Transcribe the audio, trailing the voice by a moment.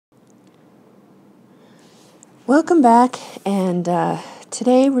Welcome back, and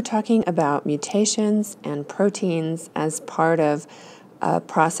today we're talking about mutations and proteins as part of a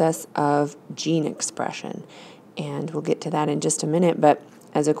process of gene expression. And we'll get to that in just a minute, but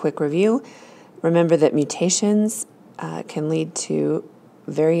as a quick review, remember that mutations can lead to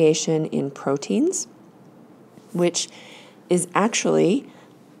variation in proteins, which is actually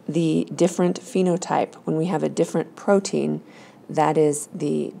the different phenotype. When we have a different protein, that is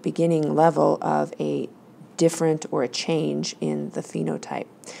the beginning level of a different or a change in the phenotype.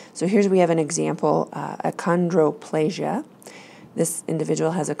 So here we have an example, achondroplasia. This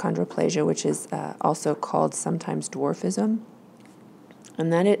individual has achondroplasia, which is also called sometimes dwarfism,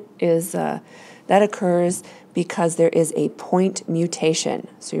 and that occurs because there is a point mutation.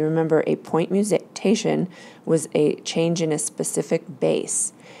 So you remember a point mutation was a change in a specific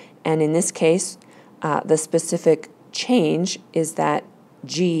base, and in this case, the specific change is that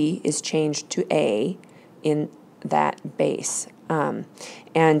G is changed to A in that base.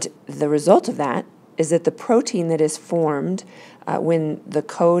 And the result of that is that the protein that is formed when the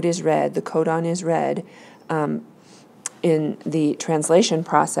code is read, the codon is read in the translation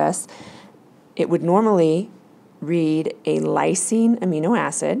process, it would normally read a lysine amino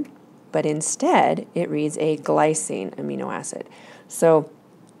acid, but instead it reads a glycine amino acid. So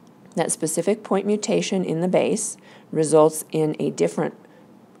that specific point mutation in the base results in a different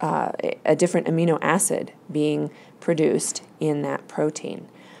amino acid being produced in that protein.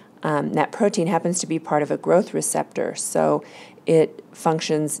 That protein happens to be part of a growth receptor, so it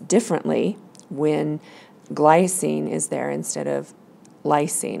functions differently when glycine is there instead of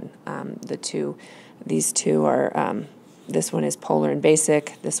lysine. These two are, this one is polar and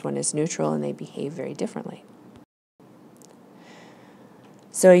basic, this one is neutral, and they behave very differently.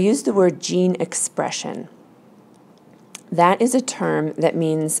 So I used the word gene expression. That is a term that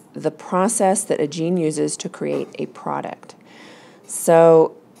means the process that a gene uses to create a product.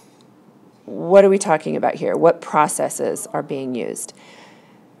 So what are we talking about here? What processes are being used?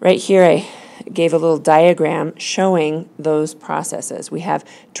 Right here I gave a little diagram showing those processes. We have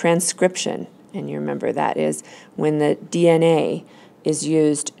transcription, and you remember that is when the DNA is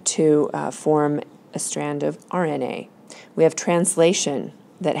used to form a strand of RNA. We have translation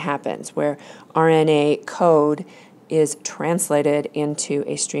that happens where RNA code is translated into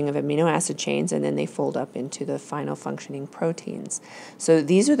a string of amino acid chains, and then they fold up into the final functioning proteins. So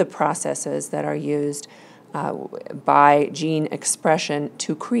these are the processes that are used by gene expression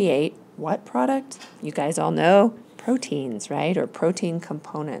to create what product? You guys all know proteins, right? Or protein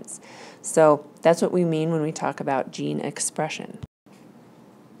components. So that's what we mean when we talk about gene expression.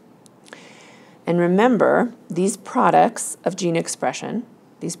 And remember, these products of gene expression,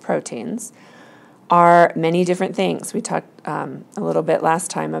 these proteins, are many different things. We talked a little bit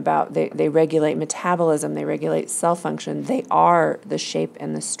last time about they regulate metabolism, they regulate cell function, they are the shape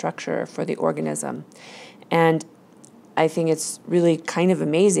and the structure for the organism. And I think it's really kind of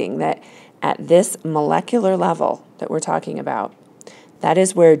amazing that at this molecular level that we're talking about, that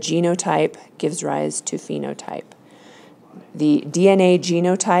is where genotype gives rise to phenotype. The DNA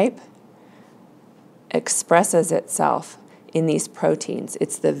genotype expresses itself in these proteins.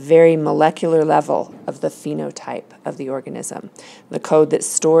 It's the very molecular level of the phenotype of the organism. The code that's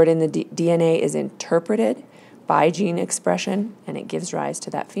stored in the DNA is interpreted by gene expression, and it gives rise to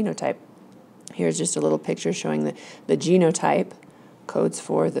that phenotype. Here's just a little picture showing the genotype codes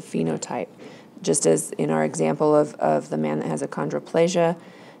for the phenotype. Just as in our example of the man that has achondroplasia,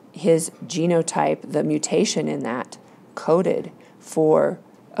 his genotype, the mutation in that, coded for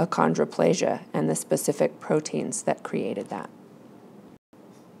achondroplasia and the specific proteins that created that.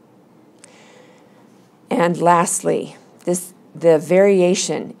 And lastly, the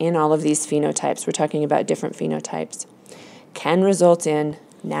variation in all of these phenotypes, we're talking about different phenotypes, can result in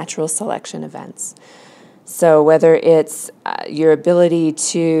natural selection events. So whether it's your ability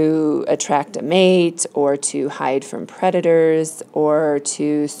to attract a mate or to hide from predators or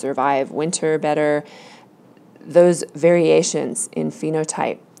to survive winter better, those variations in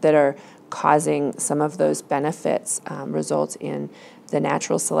phenotype that are causing some of those benefits result in the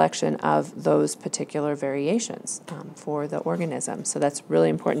natural selection of those particular variations for the organism. So that's really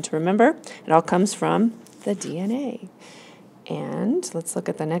important to remember. It all comes from the DNA. And let's look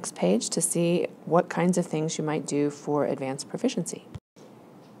at the next page to see what kinds of things you might do for advanced proficiency.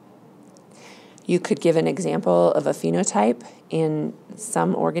 You could give an example of a phenotype in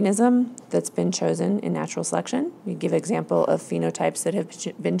some organism that's been chosen in natural selection. You give an example of phenotypes that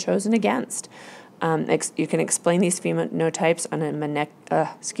have been chosen against. You can explain these phenotypes on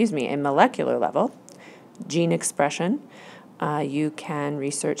a molecular level, gene expression, You can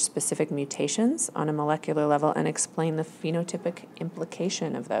research specific mutations on a molecular level and explain the phenotypic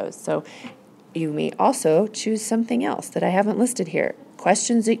implication of those. So you may also choose something else that I haven't listed here.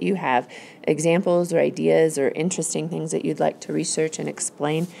 Questions that you have, examples or ideas or interesting things that you'd like to research and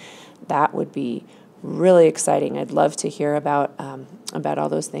explain, that would be really exciting. I'd love to hear about all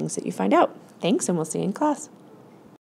those things that you find out. Thanks, and we'll see you in class.